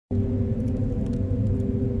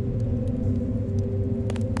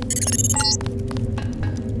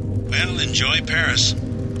enjoy Paris.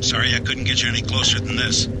 Sorry I couldn't get you any closer than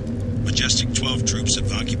this. Majestic 12 troops have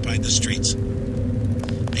occupied the streets.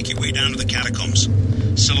 Make your way down to the catacombs.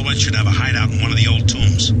 Silhouette should have a hideout in one of the old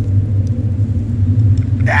tombs.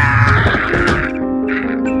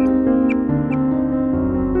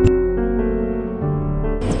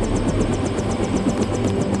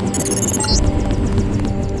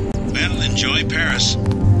 Well, enjoy Paris.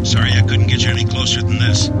 Sorry I couldn't get you any closer than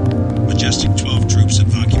this. Majestic 12 troops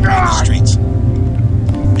have occupied the streets.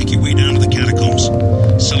 Make your way down to the catacombs.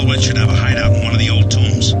 Silhouette should have a hideout in one of the old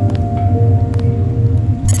tombs.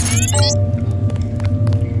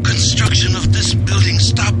 Construction of this building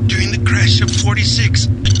stopped during the crash of 46.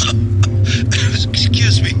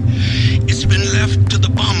 Excuse me. It's been left to the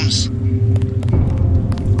bums.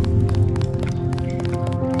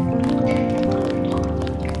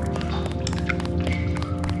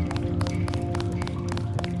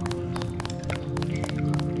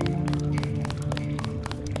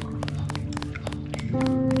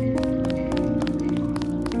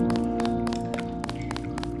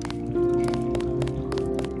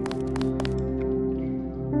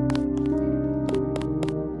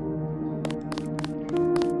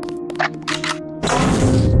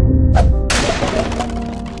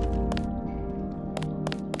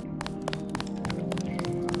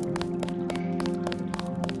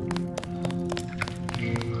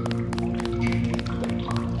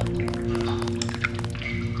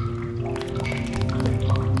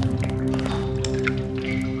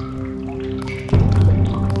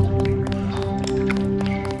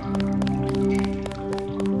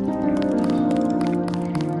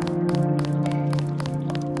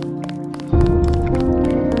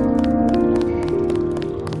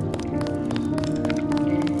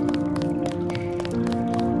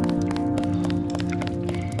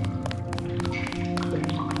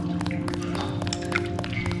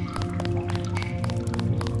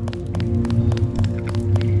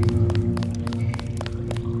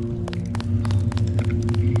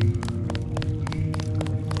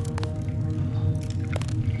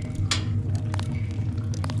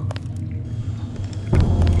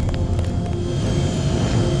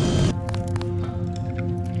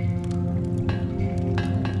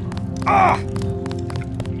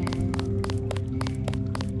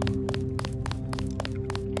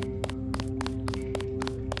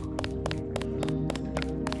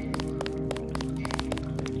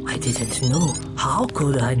 I didn't know. How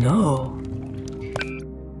could I know?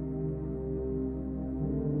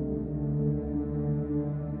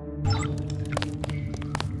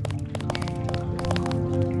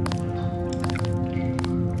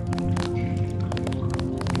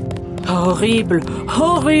 Horrible,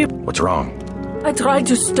 horrible. What's wrong? I tried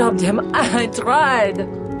to stop them. I tried.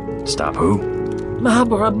 Stop who?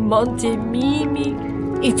 Mabra Monte Mimi.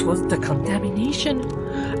 It was the contamination.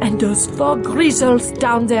 And those 4 Greasels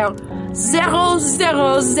down there.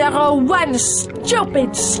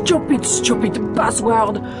 0001. Stupid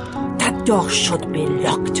password. That door should be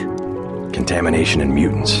locked. Contamination and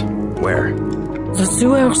mutants. Where? The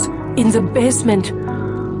sewers. In the basement.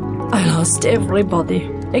 I lost everybody.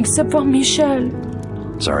 Except for Michel.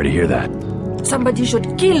 Sorry to hear that. Somebody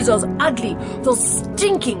should kill those ugly, those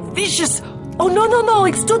stinking, vicious... Oh, no,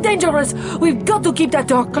 it's too dangerous. We've got to keep that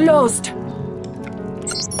door closed.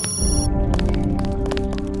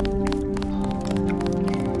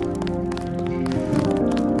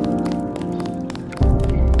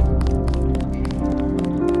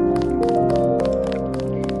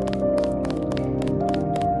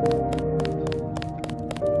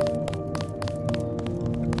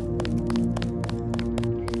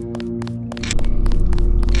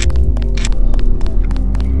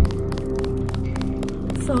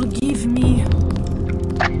 Forgive me.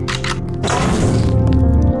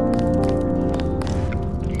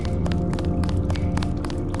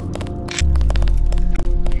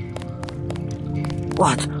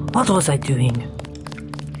 What was I doing?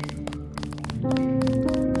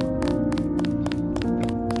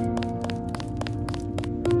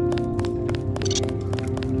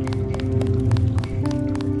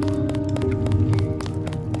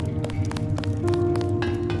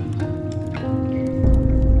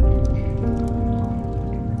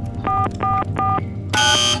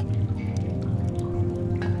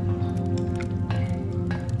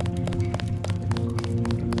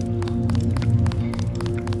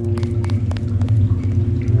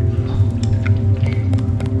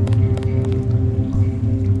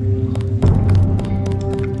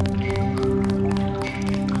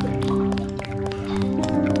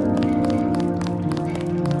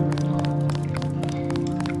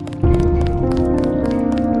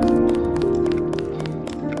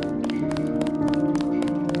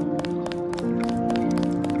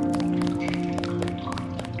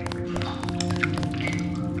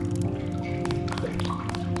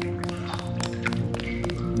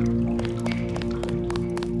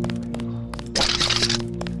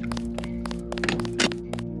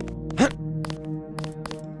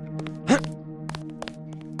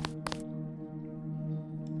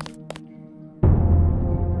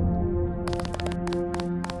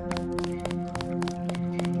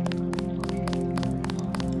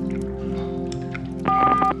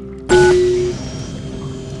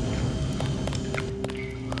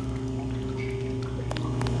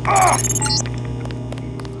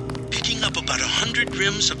 Picking up about 100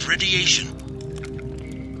 rims of radiation.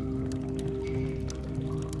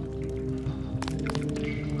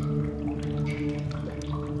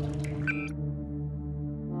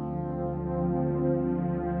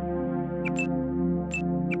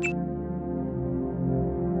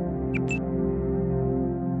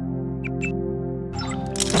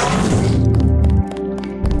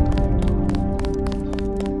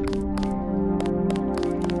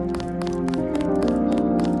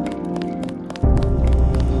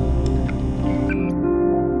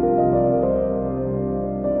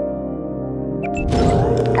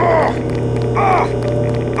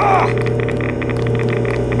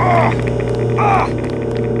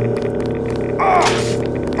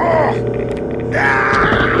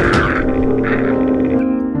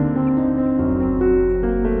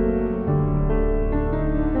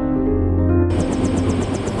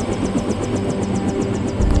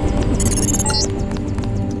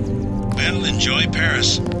 Well, enjoy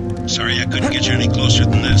Paris. Sorry I couldn't get you any closer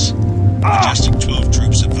than this. Majestic 12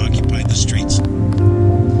 troops have occupied the streets.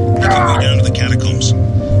 Make your way down to the catacombs.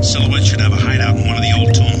 Silhouette should have a hideout in one of the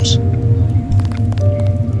old tombs.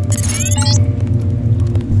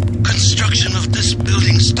 Construction of this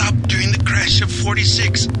building stopped during the crash of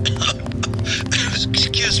 46.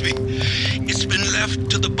 Excuse me. It's been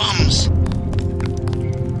left to the bums.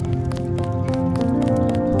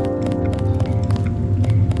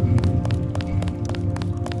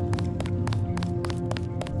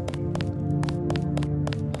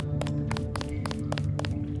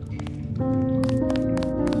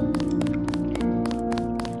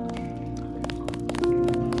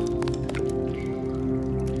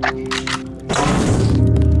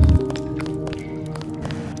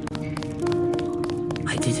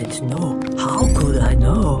 I didn't know. How could I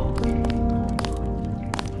know?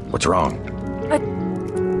 What's wrong?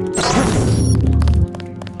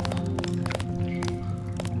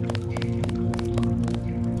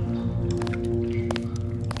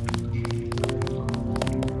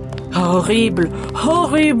 Horrible,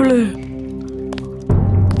 horrible.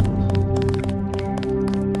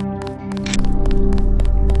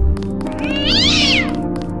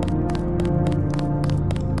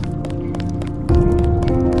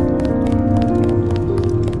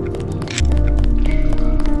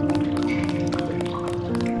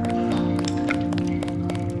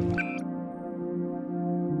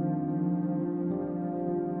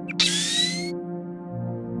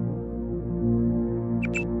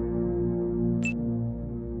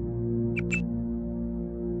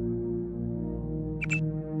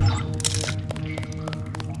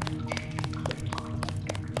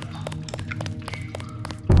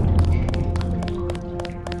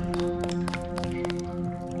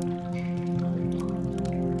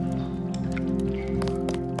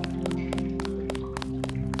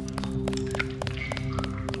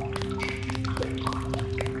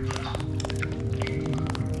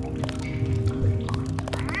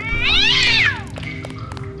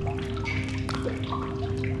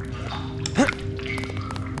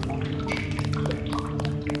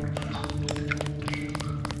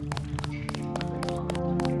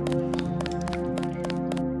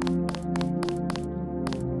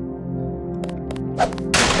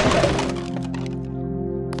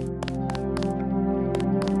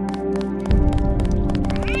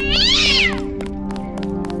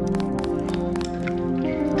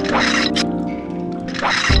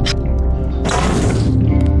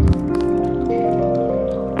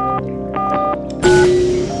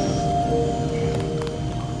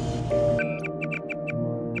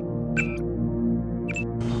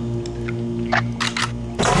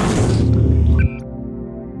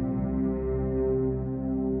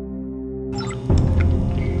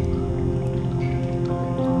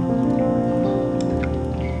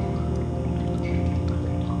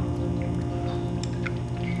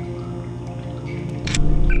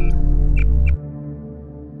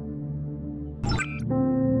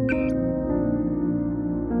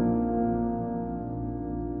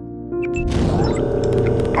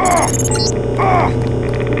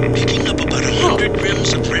 Picking up about 100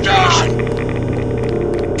 rims of radiation.